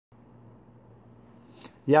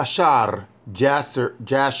Yashar,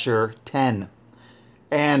 Jasher, 10.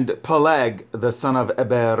 And Peleg, the son of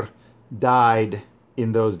Eber, died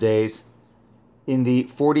in those days, in the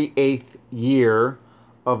 48th year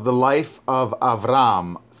of the life of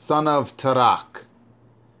Avram, son of Terach.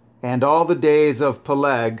 And all the days of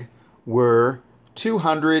Peleg were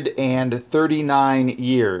 239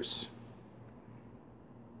 years.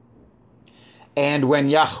 And when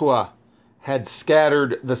Yahweh had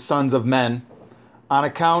scattered the sons of men on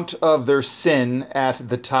account of their sin at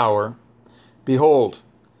the tower, behold,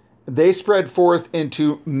 they spread forth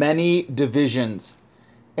into many divisions,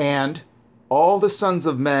 and all the sons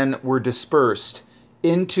of men were dispersed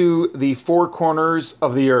into the four corners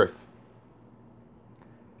of the earth.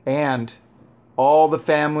 And all the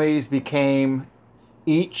families became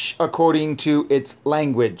each according to its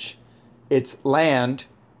language, its land,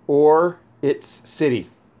 or its city.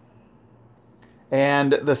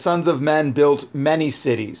 And the sons of men built many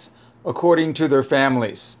cities according to their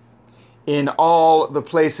families, in all the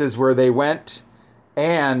places where they went,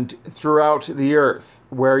 and throughout the earth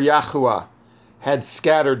where Yahweh had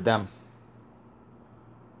scattered them.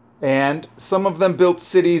 And some of them built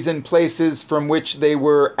cities in places from which they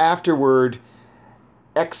were afterward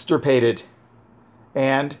extirpated,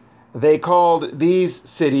 and they called these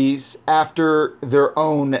cities after their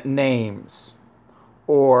own names,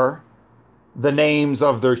 or the names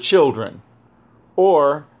of their children,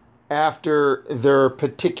 or after their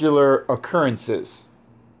particular occurrences.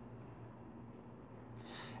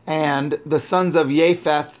 And the sons of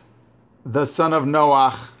Japheth, the son of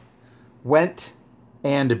Noah, went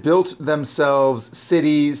and built themselves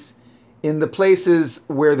cities in the places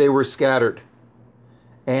where they were scattered.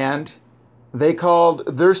 And they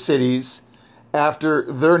called their cities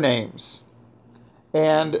after their names.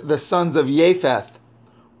 And the sons of Japheth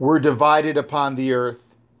were divided upon the earth,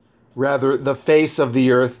 rather the face of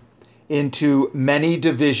the earth, into many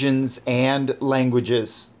divisions and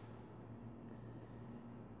languages.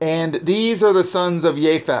 And these are the sons of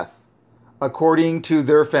Japheth, according to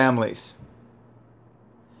their families: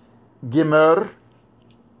 Gimer,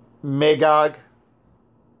 Magog,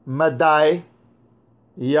 Madai,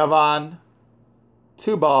 Yavan,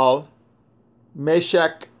 Tubal,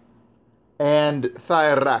 Meshech, and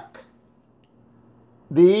Thyrak.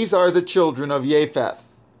 These are the children of Japheth,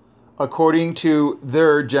 according to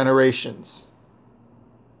their generations.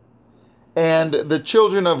 And the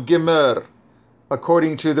children of Gimer,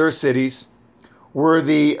 according to their cities, were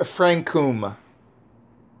the Frankum,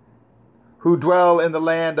 who dwell in the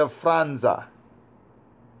land of Franza,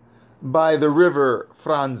 by the river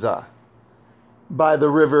Franza, by the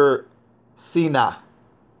river Sena,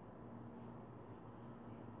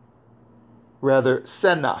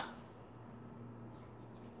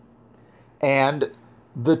 And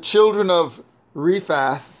the children of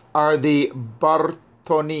Rephath are the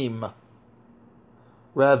Bartonim,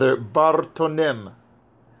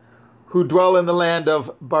 who dwell in the land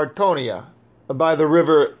of Bartonia, by the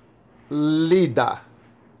river Lida,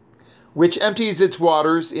 which empties its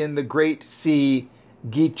waters in the great sea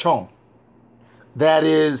Gihon, that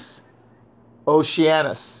is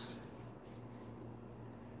Oceanus.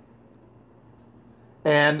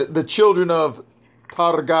 And the children of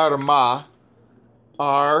Targarma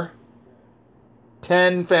are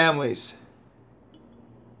 10 families,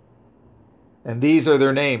 and these are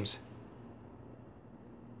their names: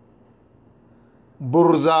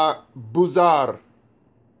 Buzar,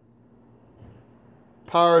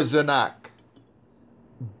 Parzanak,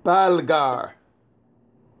 Balgar,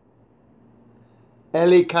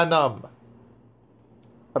 Elikanam,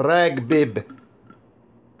 Ragbib,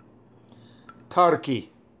 Tarki,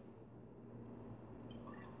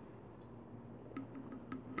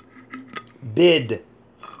 Bid,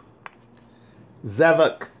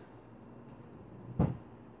 Zevak,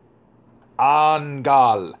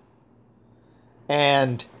 Angal,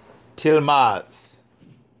 and Tilmaz.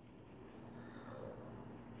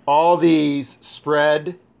 All these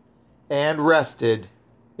spread and rested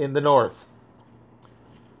in the north,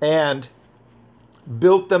 and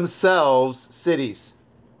built themselves cities.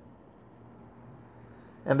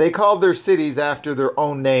 And they called their cities after their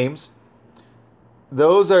own names.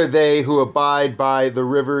 Those are they who abide by the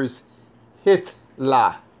rivers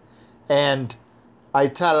Hithlah and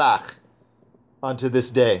Italach unto this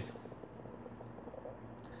day.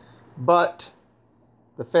 But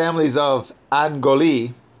the families of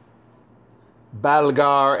Angoli,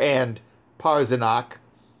 Balgar, and Parzanak,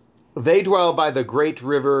 they dwell by the great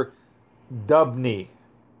river Dubni.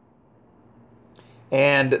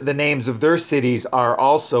 And the names of their cities are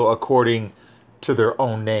also according to their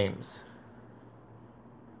own names.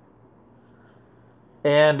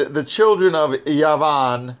 And the children of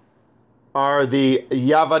Yavan are the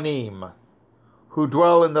Yavanim, who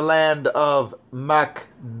dwell in the land of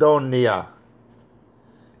Macedonia.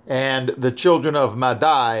 And the children of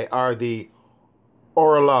Madai are the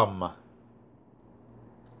Orlam,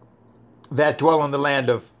 that dwell in the land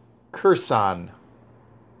of Cursan.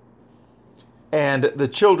 And the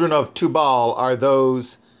children of Tubal are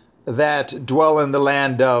those that dwell in the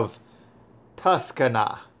land of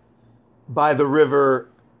Tuscana, by the river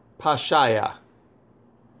Pashaya.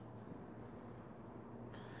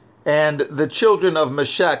 And the children of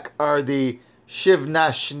Meshech are the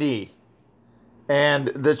Shivnashni. And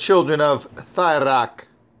the children of Thirach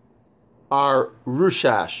are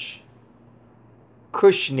Rushash,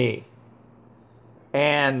 Kushni,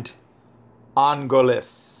 and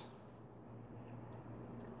Angolis.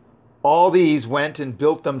 All these went and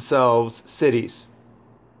built themselves cities.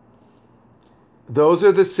 Those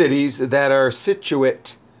are the cities that are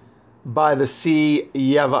situate by the sea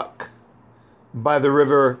Yavak, by the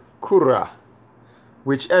river Kura,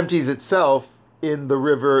 which empties itself in the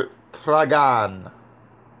river Tragan.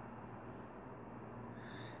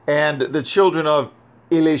 And the children of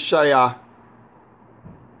Elishaya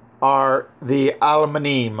are the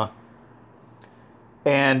Almanim,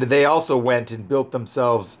 and they also went and built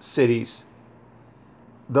themselves cities.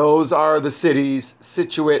 Those are the cities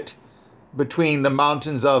situate between the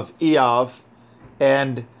mountains of Iav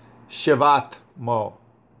and Shevathmo.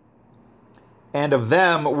 And of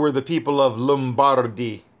them were the people of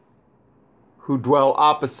Lombardy, who dwell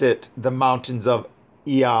opposite the mountains of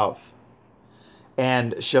Iav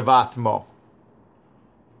and Shevathmo.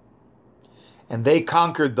 And they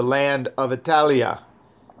conquered the land of Italia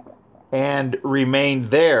and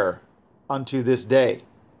remained there unto this day.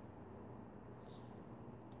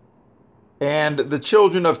 And the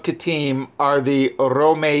children of Kittim are the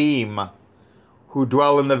Romeim, who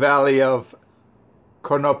dwell in the valley of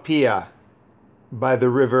Konopia by the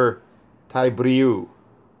river Tibriu.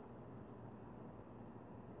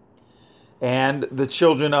 And the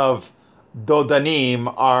children of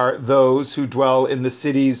Dodanim are those who dwell in the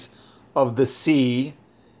cities of the sea,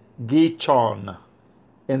 Gichon,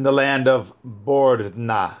 in the land of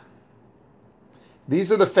Bordna.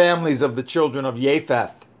 These are the families of the children of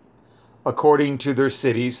Japheth, according to their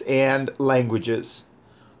cities and languages,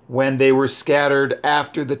 when they were scattered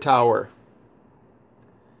after the tower.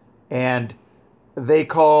 And they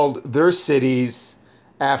called their cities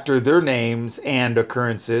after their names and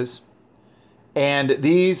occurrences. And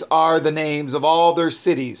these are the names of all their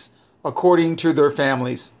cities, according to their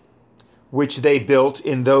families, which they built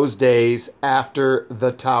in those days after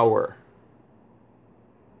the tower.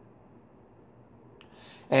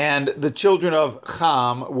 And the children of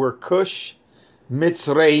Ham were Cush,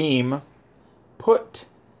 Mitzrayim, Put,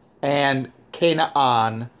 and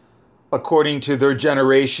Canaan, according to their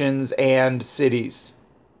generations and cities.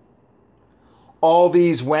 All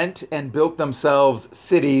these went and built themselves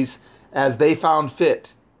cities as they found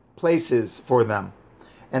fit, places for them.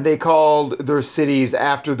 And they called their cities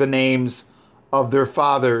after the names of their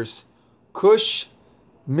fathers, Cush,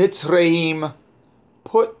 Mitzrayim,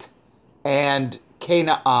 Put, and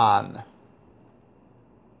Canaan.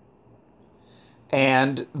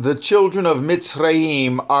 And the children of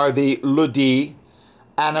Mitzrayim are the Ludi,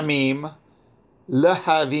 Anamim,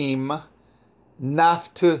 Lehavim,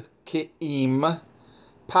 Naphtuchim,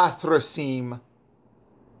 Pathrasim,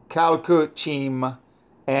 Calcuchim,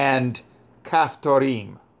 and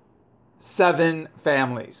Kaphtorim. 7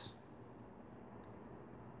 families.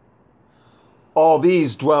 All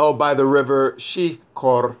these dwell by the river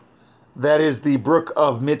Shikor, that is the brook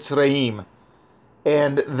of Mitzrayim.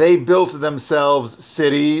 And they built themselves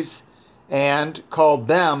cities and called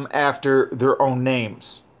them after their own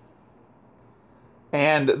names.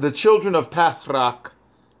 And the children of Pathrach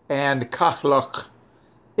and Kachlach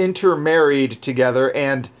intermarried together,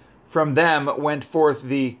 and from them went forth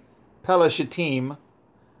the Pelashitim,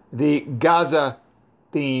 the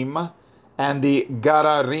Gazathim, and the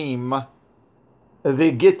Gararim,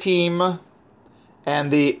 the Gittim,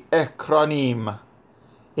 and the Ekronim,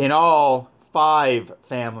 in all 5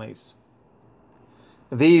 families.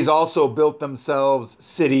 These also built themselves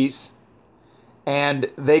cities,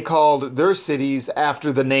 and they called their cities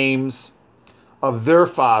after the names of their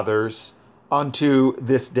fathers unto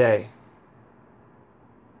this day.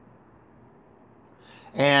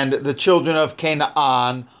 And the children of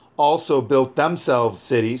Canaan also built themselves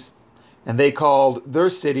cities, and they called their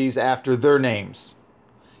cities after their names.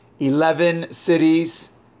 11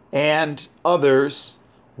 cities and others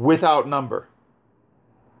without number.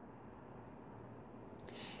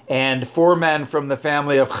 And 4 men from the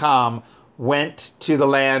family of Ham went to the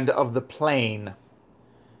land of the plain.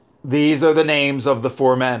 These are the names of the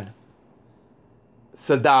 4 men: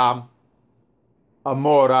 Sodom,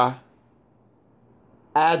 Amorah,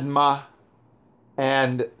 Admah,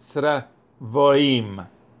 and Srevoim.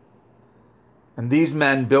 And these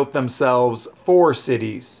men built themselves 4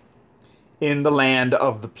 cities in the land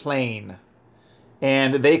of the plain,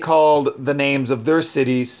 and they called the names of their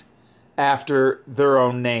cities after their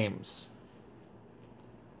own names.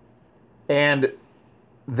 And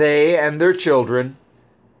they and their children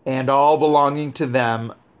and all belonging to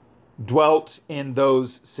them dwelt in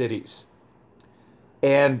those cities.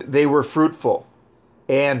 And they were fruitful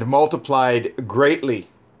and multiplied greatly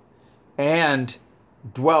and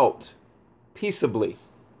dwelt peaceably.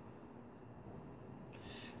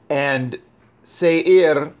 And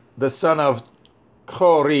Seir, the son of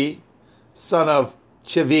Chori, son of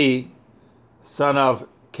Chivi, son of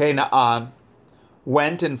Canaan,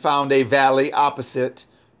 went and found a valley opposite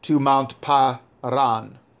to Mount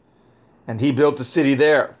Paran, and he built a city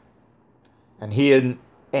there. And he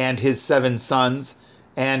and his 7 sons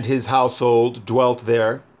and his household dwelt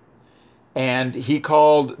there. And he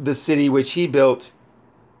called the city which he built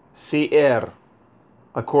Seir,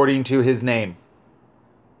 according to his name.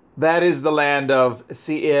 That is the land of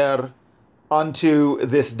Seir unto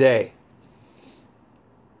this day.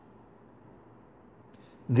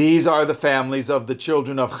 These are the families of the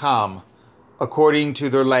children of Ham, according to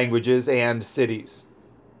their languages and cities,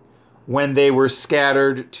 when they were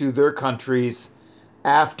scattered to their countries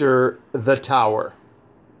after the tower.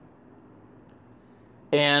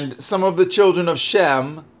 And some of the children of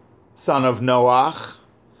Shem, son of Noach,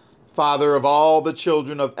 father of all the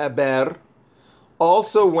children of Eber,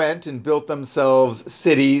 also went and built themselves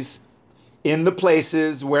cities in the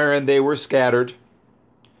places wherein they were scattered,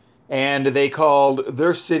 and they called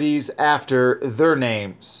their cities after their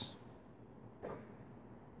names.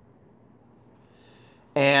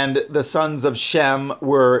 And the sons of Shem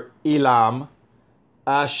were Elam,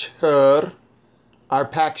 Ashur,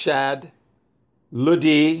 Arpachshad,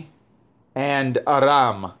 Ludi, and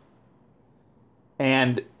Aram.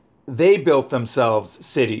 And they built themselves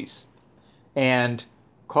cities and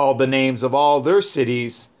called the names of all their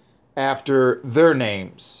cities after their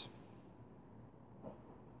names.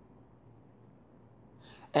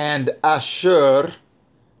 And Ashur,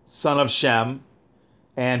 son of Shem,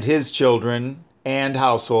 and his children and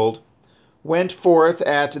household, went forth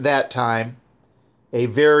at that time, a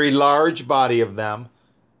very large body of them,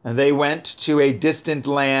 and they went to a distant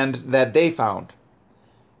land that they found.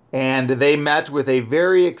 And they met with a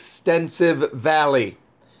very extensive valley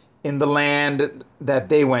in the land that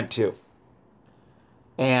they went to.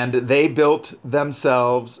 And they built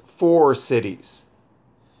themselves 4 cities.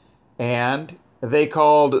 And they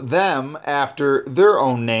called them after their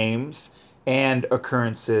own names and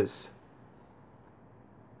occurrences.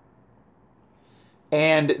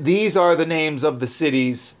 And these are the names of the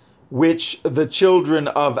cities which the children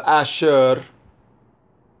of Ashur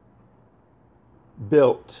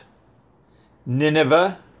built: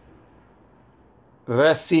 Nineveh,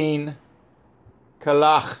 Resin,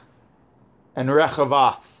 Kalach, and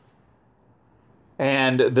Rechovath.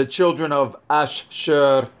 And the children of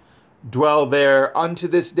Ashur dwell there unto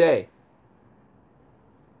this day.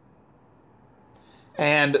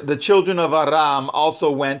 And the children of Aram also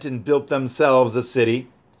went and built themselves a city,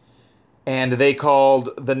 and they called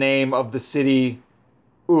the name of the city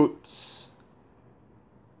Uts,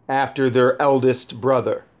 after their eldest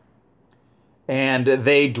brother, and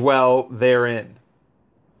they dwell therein.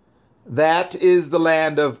 That is the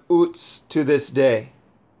land of Uts to this day.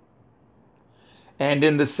 And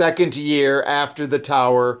in the 2nd year after the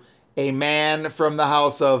tower, a man from the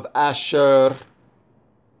house of Ashur,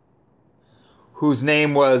 whose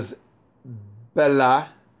name was Bela,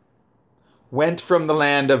 went from the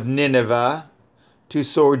land of Nineveh to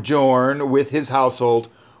sojourn with his household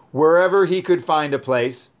wherever he could find a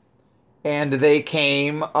place. And they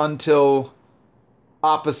came until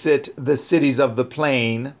opposite the cities of the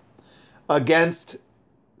plain, against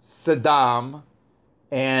Sodom,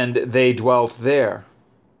 and they dwelt there.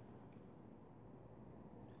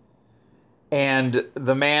 And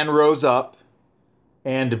the man rose up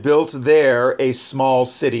and built there a small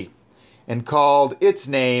city, and called its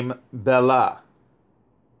name Bela,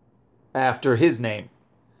 after his name.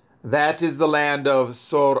 That is the land of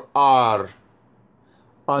Sorar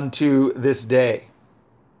unto this day.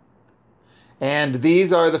 And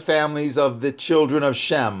these are the families of the children of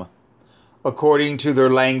Shem, according to their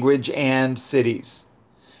language and cities,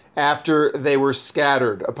 after they were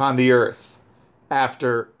scattered upon the earth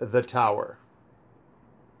after the tower.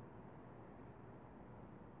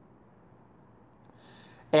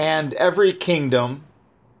 And every kingdom,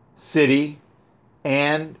 city,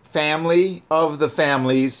 and family of the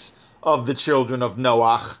families of the children of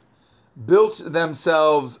Noah built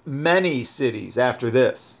themselves many cities after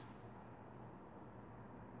this.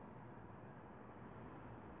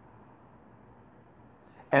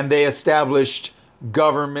 And they established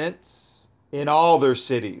governments in all their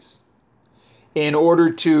cities in order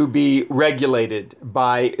to be regulated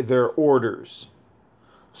by their orders.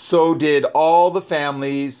 So did all the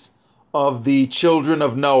families of the children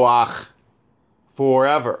of Noah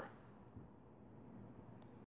forever.